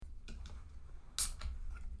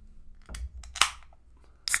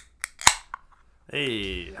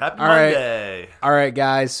Hey, happy All right. Monday. All right,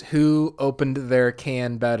 guys. Who opened their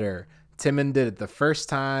can better? Timon did it the first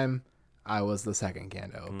time. I was the second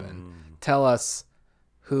can to open. Tell us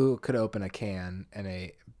who could open a can in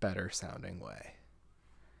a better sounding way.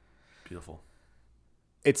 Beautiful.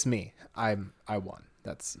 It's me. I won.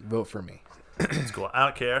 That's vote for me. It's cool. I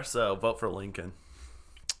don't care, so vote for Lincoln.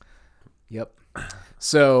 Yep.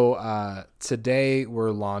 So today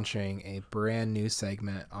we're launching a brand new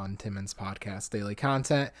segment on Timon's podcast, Daily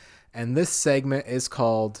Content, and this segment is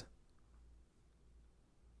called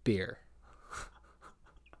Beer.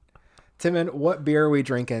 Timon, what beer are we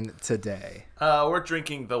drinking today? We're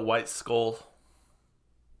drinking the White Skull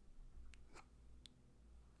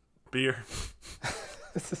beer.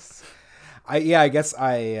 I guess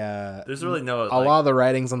I There's really no a lot of the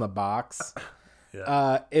writings on the box.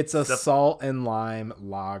 Yeah. It's a salt and lime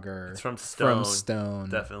lager. It's from Stone. From Stone.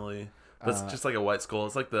 Definitely. That's just like a White Skull.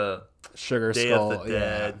 It's like the Sugar Day Skull. of the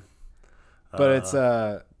Dead. Yeah. But it's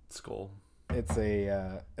a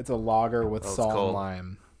lager with salt and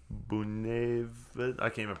lime. Bunevit. I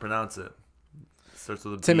can't even pronounce it. Starts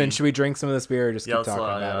with a Timon, B. should we drink some of this beer or just keep talking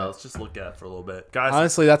about it? Let's just look at it for a little bit. Guys,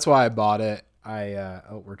 honestly, that's why I bought it.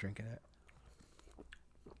 We're drinking it.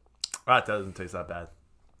 That doesn't taste that bad.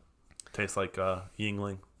 Tastes like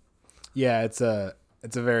Yingling. Yeah, the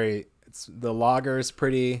lager's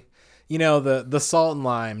pretty, the salt and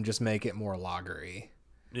lime just make it more lagery.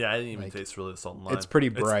 Yeah, I didn't even taste really the salt and lime. It's pretty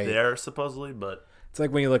bright. It's there supposedly, but it's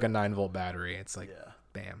like when you look at a 9-volt battery, it's like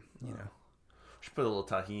bam, Should put a little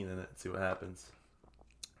tahini in it and see what happens.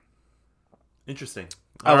 Interesting.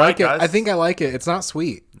 I like it. Guys. I think I like it. It's not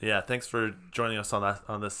sweet. Yeah, thanks for joining us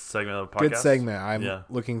on this segment of the podcast. Good segment. I'm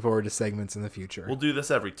looking forward to segments in the future. We'll do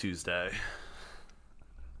this every Tuesday.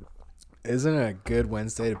 Isn't it a good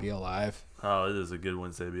Wednesday to be alive? Oh, it is a good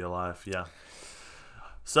Wednesday to be alive. Yeah.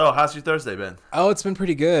 So, how's your Thursday been? Oh, it's been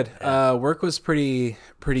pretty good. Work was pretty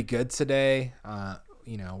good today.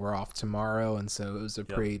 We're off tomorrow, and so it was a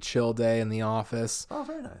pretty chill day in the office. Oh,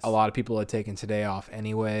 very nice. A lot of people had taken today off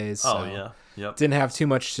anyways. So Yep. Didn't have too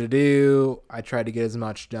much to do. I tried to get as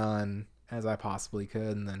much done as I possibly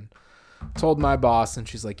could, and then told my boss, and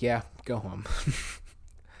she's like, "Yeah, go home."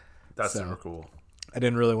 That's super cool. I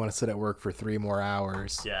didn't really want to sit at work for 3 more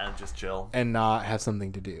hours. Yeah, and just chill and not have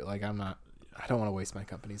something to do. Like I don't want to waste my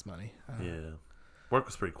company's money. Yeah, work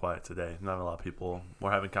was pretty quiet today. Not a lot of people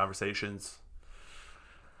were having conversations.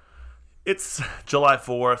 It's July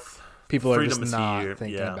 4th. People are just Freedom not here.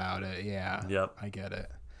 thinking about it. Yeah. Yep. I get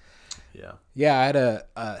it. Yeah. Yeah, I had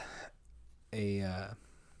an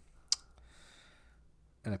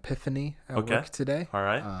epiphany at work today. All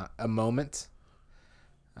right. A moment.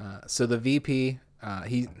 So the VP,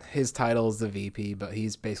 his title is the VP, but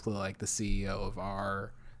he's basically like the CEO of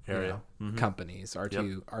our area companies, our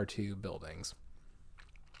two buildings.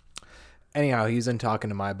 Anyhow, he's in talking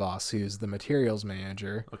to my boss, who's the materials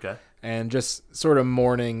manager. Okay. And just sort of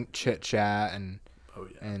morning chit chat, and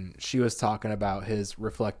she was talking about his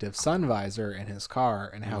reflective sun visor in his car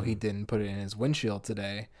and how he didn't put it in his windshield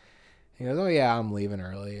today. He goes, "Oh yeah, I'm leaving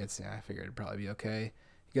early. I figured it'd probably be okay."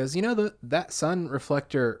 He goes, that sun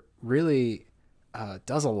reflector really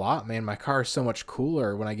does a lot, man. My car is so much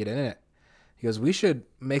cooler when I get in it. He goes, "We should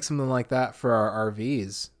make something like that for our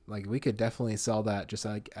RVs. Like we could definitely sell that just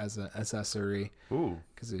like as an accessory." Ooh.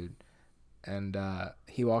 And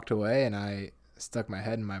he walked away, and I stuck my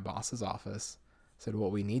head in my boss's office. Said,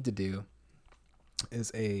 "What we need to do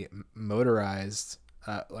is a motorized,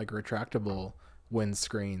 retractable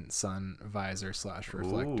windscreen sun visor /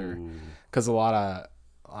 reflector." Because a lot of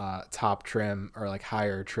top trim or like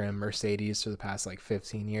higher trim Mercedes for the past like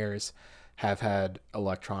 15 years have had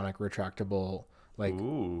electronic retractable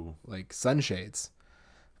like sunshades,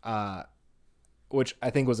 which I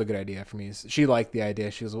think was a good idea for me. She liked the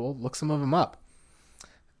idea. She goes, "Well, look some of them up."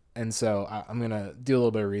 And so I'm going to do a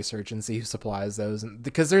little bit of research and see who supplies those. And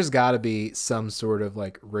because there's got to be some sort of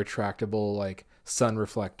like retractable like sun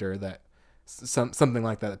reflector that something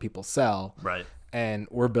like that people sell. Right. And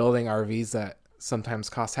we're building RVs that sometimes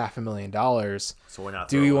cost $500,000. So we're not.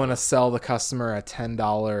 Do you want to sell the customer a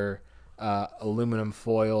 $10 aluminum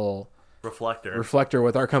foil reflector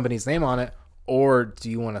with our company's name on it, or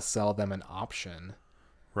do you want to sell them an option?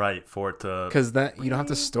 Right, for it to... Because then you don't have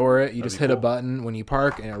to store it. You just hit a button when you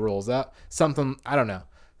park and it rolls up. Something, I don't know.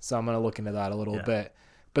 So I'm going to look into that a little bit.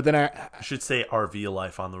 But then I should say RV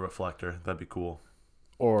Life on the reflector. That'd be cool.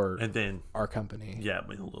 And then our company. Yeah,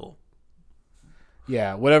 with a little...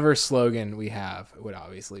 Yeah, whatever slogan we have would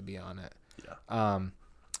obviously be on it. Yeah.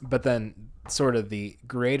 But then sort of the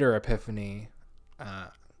greater epiphany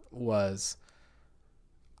was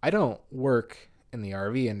I don't work in the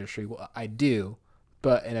RV industry. Well, I do.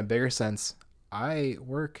 but in a bigger sense, I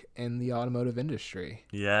work in the automotive industry.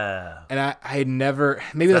 Yeah. And I had never,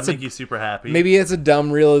 maybe does that make you super happy? Maybe it's a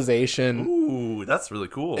dumb realization. Ooh, that's really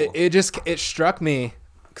cool. It struck me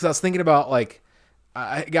because I was thinking about like,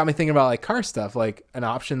 it got me thinking about like car stuff, like an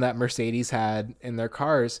option that Mercedes had in their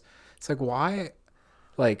cars. It's like,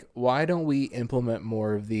 why don't we implement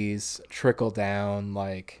more of these trickle down,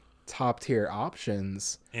 like top tier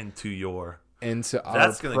options into our products?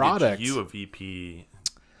 That's going to get you a VP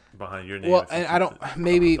behind your name. Well, and I don't,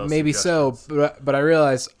 maybe so, but I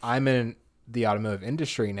realize I'm in the automotive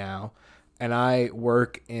industry now, and I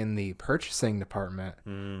work in the purchasing department,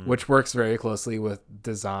 which works very closely with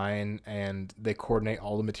design, and they coordinate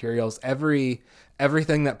all the materials.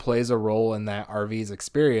 Everything that plays a role in that RV's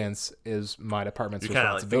experience is my department's responsibility. You're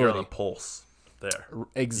kind of like finger on the pulse there.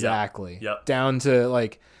 Exactly. Yep. Down to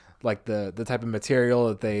like the type of material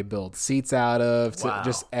that they build seats out of, to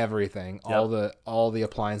just everything. Yep. All the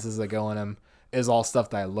appliances that go in them is all stuff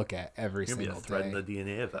that I look at every single day. You're gonna be a thread in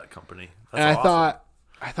the DNA of that company. That's and awesome.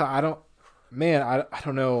 I thought I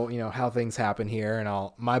don't know, how things happen here,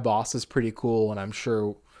 and my boss is pretty cool, and I'm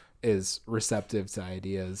sure is receptive to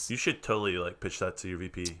ideas. You should totally like pitch that to your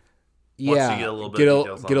VP. Yeah, get a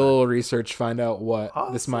little research, find out what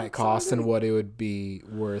this might cost and what it would be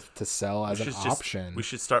worth to sell as an option. We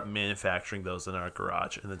should start manufacturing those in our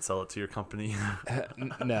garage and then sell it to your company.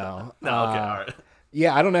 No. No, okay, all right.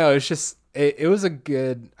 Yeah, I don't know. It's just it was a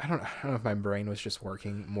good. I don't know if my brain was just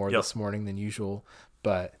working more this morning than usual,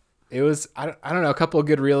 but it was. I don't know. A couple of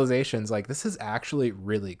good realizations. Like, this is actually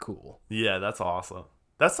really cool. Yeah, that's awesome.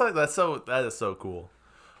 That is so cool.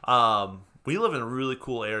 We live in really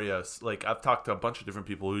cool areas. Like, I've talked to a bunch of different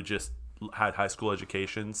people who just had high school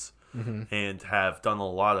educations and have done a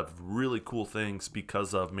lot of really cool things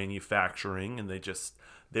because of manufacturing, and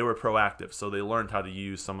they were proactive. So they learned how to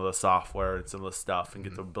use some of the software and some of the stuff and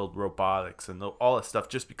get to build robotics and all that stuff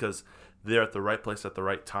just because they're at the right place at the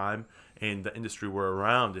right time. And the industry we're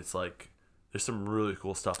around, it's like there's some really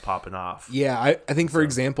cool stuff popping off. Yeah, I think, for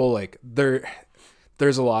example, like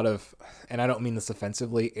there's a lot of, and I don't mean this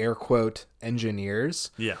offensively, air quote,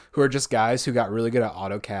 engineers who are just guys who got really good at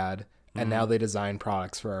AutoCAD, and now they design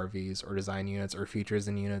products for RVs or design units or features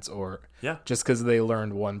in units, or just because they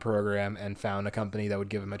learned one program and found a company that would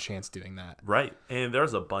give them a chance doing that. Right. And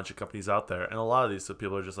there's a bunch of companies out there, and a lot of these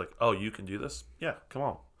people are just like, oh, you can do this? Yeah, come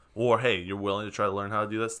on. Or, hey, you're willing to try to learn how to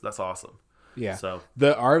do this? That's awesome. Yeah. So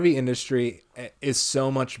the RV industry is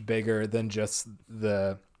so much bigger than just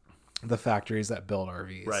the factories that build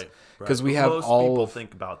RVs. Right. Because we have most people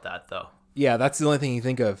think about that, though. Yeah, that's the only thing you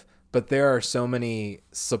think of. But there are so many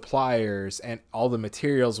suppliers, and all the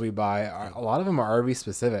materials we buy, a lot of them are RV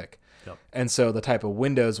specific. Yep. And so the type of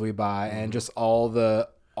windows we buy and just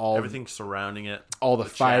everything surrounding it, all the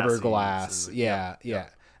fiberglass. Yeah.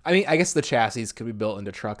 I mean, I guess the chassis could be built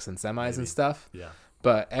into trucks and semis and stuff. Yeah.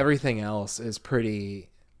 But everything else is pretty.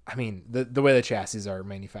 I mean, the way the chassis are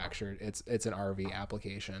manufactured, it's an RV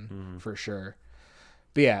application for sure.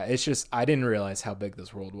 But yeah, it's just, I didn't realize how big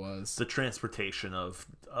this world was. The transportation of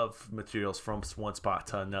materials from one spot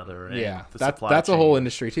to another. And yeah, that's a whole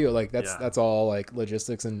industry too. Like that's all like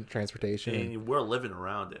logistics and transportation. And we're living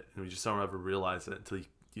around it, and we just don't ever realize it until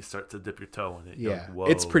you start to dip your toe in it. Yeah, like, whoa.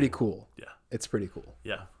 It's pretty cool. Yeah, it's pretty cool.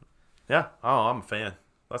 Yeah. Oh, I'm a fan.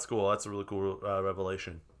 That's cool. That's a really cool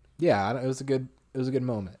revelation. Yeah, it was a good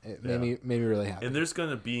moment. It made me really happy. And there's going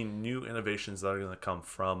to be new innovations that are going to come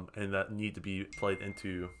from and that need to be played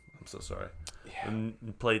into. I'm so sorry. Yeah.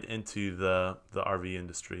 Played into the RV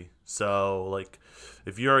industry. So, like,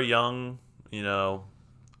 if you're a young, oh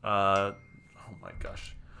my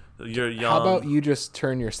gosh, you're young. How about you just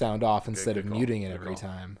turn your sound off instead of muting it every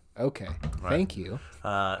time? Okay, right. Thank you.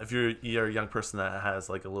 If you're a young person that has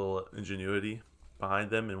like a little ingenuity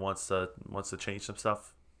behind them and wants to change some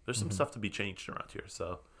stuff. There's some stuff to be changed around here,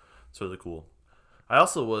 so it's really cool. I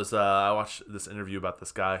also I watched this interview about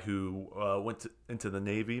this guy who went into the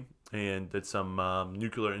Navy and did some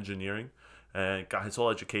nuclear engineering and got his whole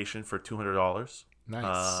education for $200.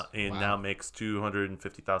 Nice. And now makes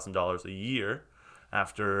 $250,000 a year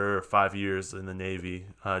after 5 years in the Navy.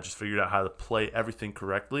 Just figured out how to play everything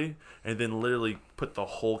correctly and then literally put the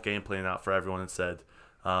whole game plan out for everyone and said,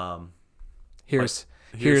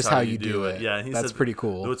 Here's how you do it. Yeah, and that's pretty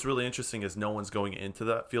cool. What's really interesting is no one's going into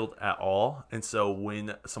that field at all, and so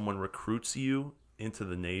when someone recruits you into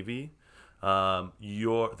the Navy,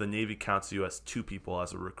 the Navy counts you as two people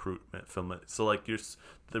as a recruitment fulfillment. So like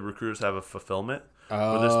the recruiters have a fulfillment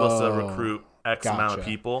where they're supposed to recruit X amount of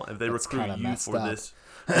people. If they recruit you for this,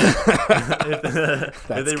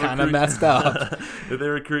 That's kind of messed up. If they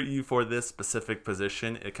recruit you for this specific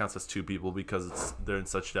position, it counts as 2 people because they're in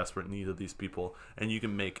such desperate need of these people, and you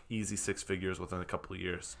can make easy 6 figures within a couple of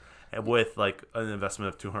years, and with like an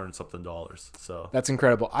investment of $200 something. So that's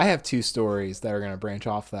incredible. I have 2 stories that are going to branch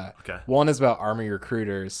off that. Okay. One is about Army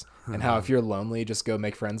recruiters and how if you're lonely, just go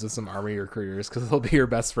make friends with some Army recruiters because they'll be your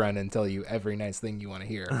best friend and tell you every nice thing you want to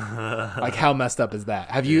hear. Like, how messed up is that?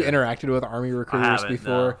 Have you interacted with Army recruiters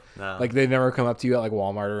before? No. Like, they've never come up to you at like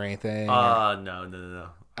Walmart or anything? No.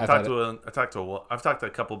 I've talked to a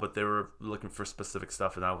couple, but they were looking for specific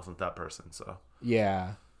stuff, and I wasn't that person. So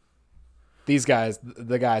yeah, these guys,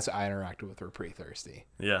 the guys I interacted with, were pretty thirsty.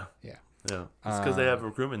 Yeah. Yeah. It's because they have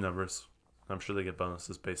recruitment numbers. I'm sure they get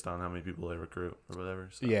bonuses based on how many people they recruit or whatever.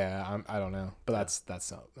 So. Yeah, I don't know, but that's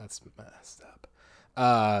messed up.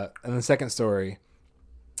 And the second story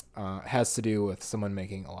has to do with someone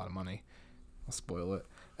making a lot of money. I'll spoil it.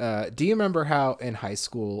 Do you remember how in high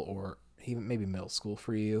school or even maybe middle school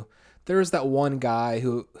for you, there was that one guy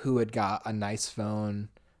who had got a nice phone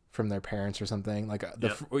from their parents or something, like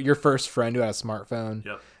your first friend who had a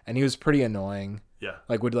smartphone, and he was pretty annoying. Yeah,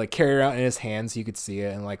 like would like carry it out in his hand so you could see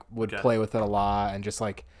it, and like would play with it a lot, and just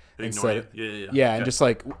like and just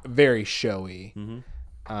like very showy.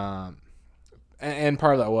 Mm-hmm. And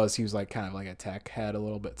part of that was he was like kind of like a tech head a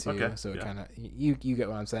little bit too. Okay. So it kind of you get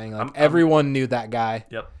what I'm saying. Like everyone knew that guy.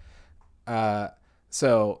 Yep.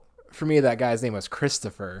 So for me, that guy's name was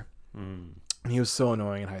Christopher. And he was so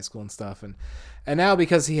annoying in high school and stuff. And now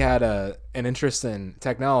because he had an interest in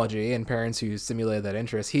technology and parents who stimulated that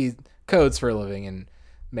interest, he codes for a living and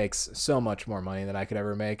makes so much more money than I could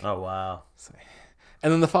ever make. Oh, wow.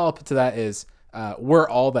 And then the follow-up to that is we're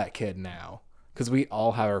all that kid now because we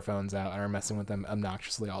all have our phones out and are messing with them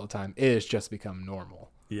obnoxiously all the time. It has just become normal.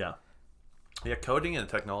 Yeah. Yeah, coding and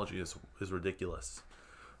technology is ridiculous.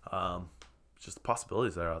 Just the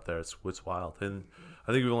possibilities that are out there. It's wild. And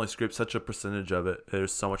I think we've only scraped such a percentage of it.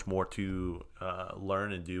 There's so much more to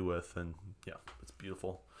learn and do with. And yeah, it's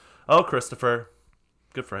beautiful. Oh, Christopher.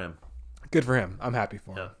 Good for him. Good for him. I'm happy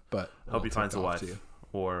for him. But hope he finds a wife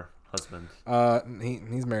or husband.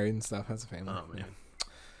 He's married and stuff. Has a family. Oh, man.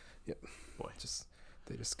 Yep. Boy.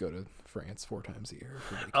 They just go to France 4 times a year.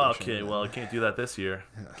 Okay, well, I can't do that this year.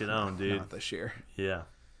 Get on, dude. Not this year. Yeah.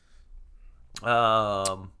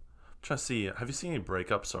 Trying to see. Have you seen any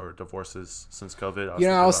breakups or divorces since COVID?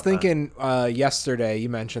 I was thinking yesterday. You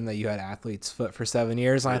mentioned that you had athlete's foot for 7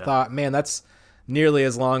 years, and I thought, man, that's nearly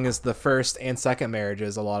as long as the first and second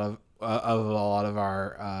marriages. A lot of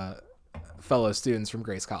our fellow students from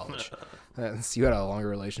Grace College. So you had a longer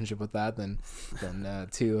relationship with that than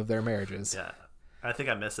 2 of their marriages. Yeah. I think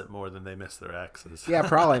I miss it more than they miss their exes. Yeah,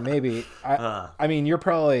 probably, maybe. I mean, you're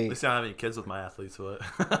probably. At least I don't have any kids with my athlete's foot.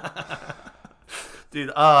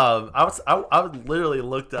 Dude, I literally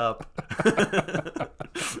looked up.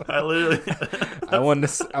 I wanted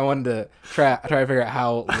to try to figure out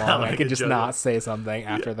how long I could just not say something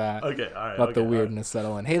after that. Okay, all right. Let the weirdness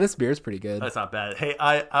settle in. Hey, this beer's pretty good. That's not bad. Hey,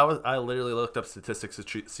 I literally looked up statistics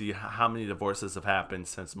to see how many divorces have happened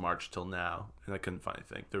since March till now, and I couldn't find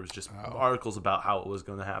anything. There was just articles about how it was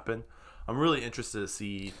going to happen. I'm really interested to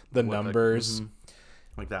see the numbers,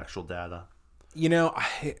 like the actual data.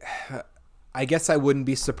 I guess I wouldn't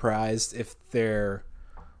be surprised if there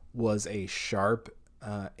was a sharp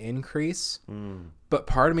increase, but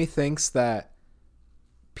part of me thinks that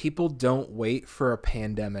people don't wait for a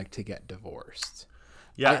pandemic to get divorced.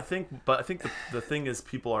 Yeah, I think the thing is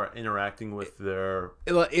people are interacting with their.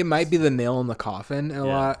 It might be the nail in the coffin a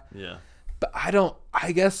lot. Yeah. But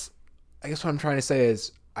I guess what I'm trying to say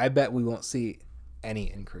is I bet we won't see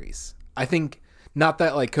any increase. I think not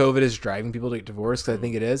that like COVID is driving people to get divorced, because I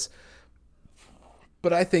think it is.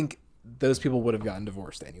 But I think those people would have gotten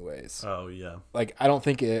divorced anyways. Oh, yeah. Like, I don't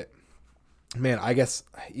think it... Man, I guess...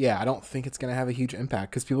 Yeah, I don't think it's going to have a huge impact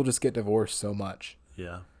because people just get divorced so much.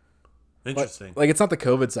 Yeah. Interesting. Like, it's not the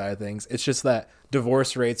COVID side of things. It's just that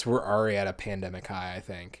divorce rates were already at a pandemic high, I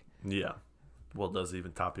think. Yeah. Well, does it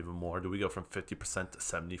even top even more? Do we go from 50% to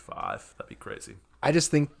 75%? That'd be crazy. I just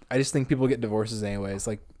think people get divorces anyways.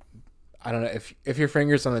 Like... I don't know if your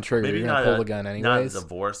finger's on the trigger, maybe you're gonna pull the gun anyways. Not a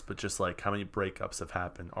divorce, but just like how many breakups have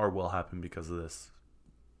happened or will happen because of this,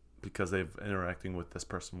 because they've interacting with this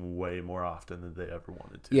person way more often than they ever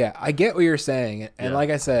wanted to. Yeah, I get what you're saying, and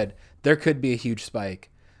like I said, there could be a huge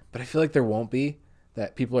spike, but I feel like there won't be.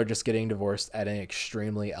 That people are just getting divorced at an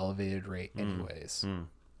extremely elevated rate, anyways.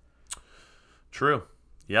 True.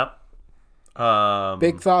 Yep.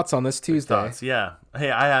 Big thoughts on this Tuesday. Yeah.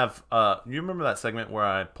 Hey, I have you remember that segment where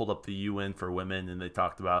I pulled up the UN for women and they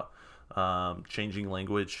talked about changing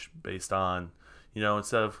language based on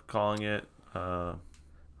instead of calling it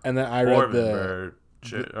And then I Boardman read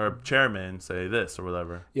or chairman, say this or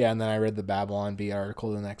whatever. Yeah, and then I read the Babylon Bee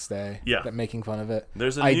article the next day. Yeah. Making fun of it.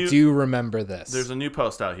 I do remember this. There's a new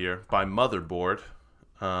post out here by Motherboard,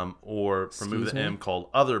 or remove the M,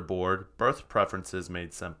 called Otherboard, birth preferences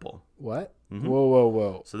made simple. What? Mm-hmm.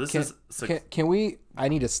 Whoa. So can we, I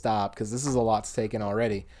need to stop because this is a lot to take in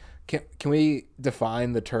already. Can we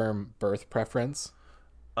define the term birth preference?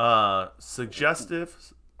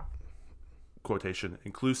 Suggestive, quotation,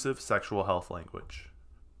 inclusive sexual health language.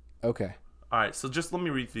 Okay. All right, so just let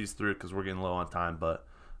me read these through because we're getting low on time, but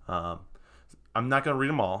I'm not going to read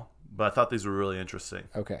them all, but I thought these were really interesting.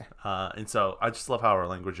 Okay. And so I just love how our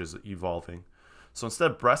language is evolving. So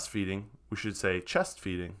instead of breastfeeding, we should say chest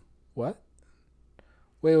feeding. What?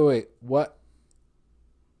 Wait. What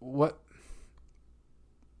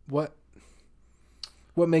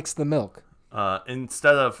makes the milk?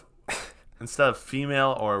 Instead of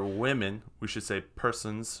female or women, we should say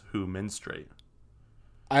persons who menstruate.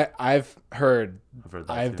 I've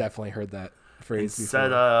definitely heard that phrase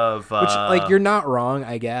instead before. Of which, you're not wrong,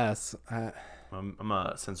 I guess. I'm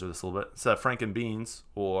gonna censor this a little bit. Instead of franken beans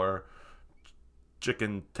or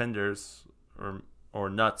chicken tenders or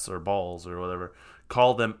nuts or balls or whatever,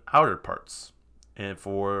 call them outer parts. And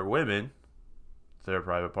for women, their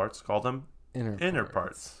private parts, call them inner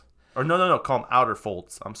parts. Or no, call them outer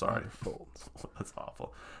folds. I'm sorry. Outer folds. That's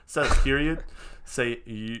awful. Instead of period, say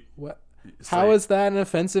you. What? How is that an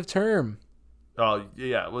offensive term? Oh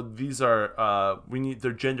yeah, well these are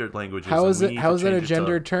they're gendered languages. How is that a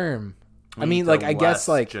gendered term? I mean, I guess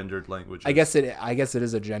gendered languages. I guess it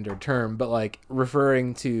is a gendered term, but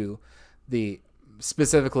referring to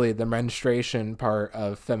specifically the menstruation part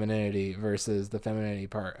of femininity versus the femininity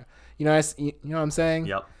part. You know what I'm saying?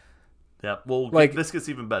 Yep. Well, this gets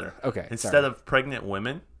even better. Okay. Instead of pregnant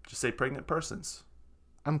women, just say pregnant persons.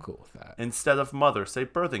 I'm cool with that. Instead of mother, say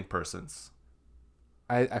birthing persons.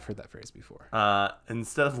 I've heard that phrase before.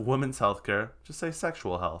 Instead of women's healthcare, just say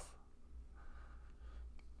sexual health.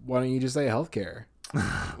 Why don't you just say healthcare?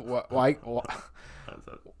 Why? Oh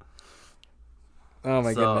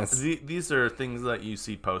my goodness. These are things that you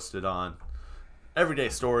see posted on everyday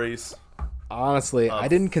stories. Honestly, I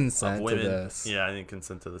didn't consent to this. Yeah, I didn't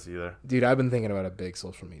consent to this either. Dude, I've been thinking about a big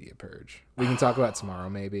social media purge. We can talk about tomorrow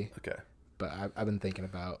maybe. Okay. But I've been thinking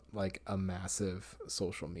about a massive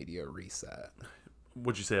social media reset.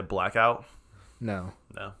 Would you say a blackout? No.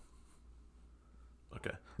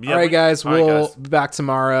 Okay. Yeah, all right, guys. We'll be back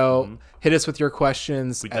tomorrow. Mm-hmm. Hit us with your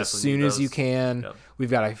questions as soon as you can. Yep. We've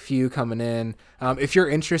got a few coming in. If you're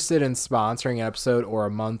interested in sponsoring an episode or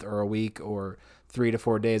a month or a week or 3 to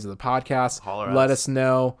 4 days of the podcast, let us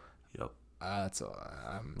know. Yep. That's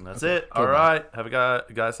it. All right.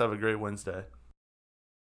 Guys, have a great Wednesday.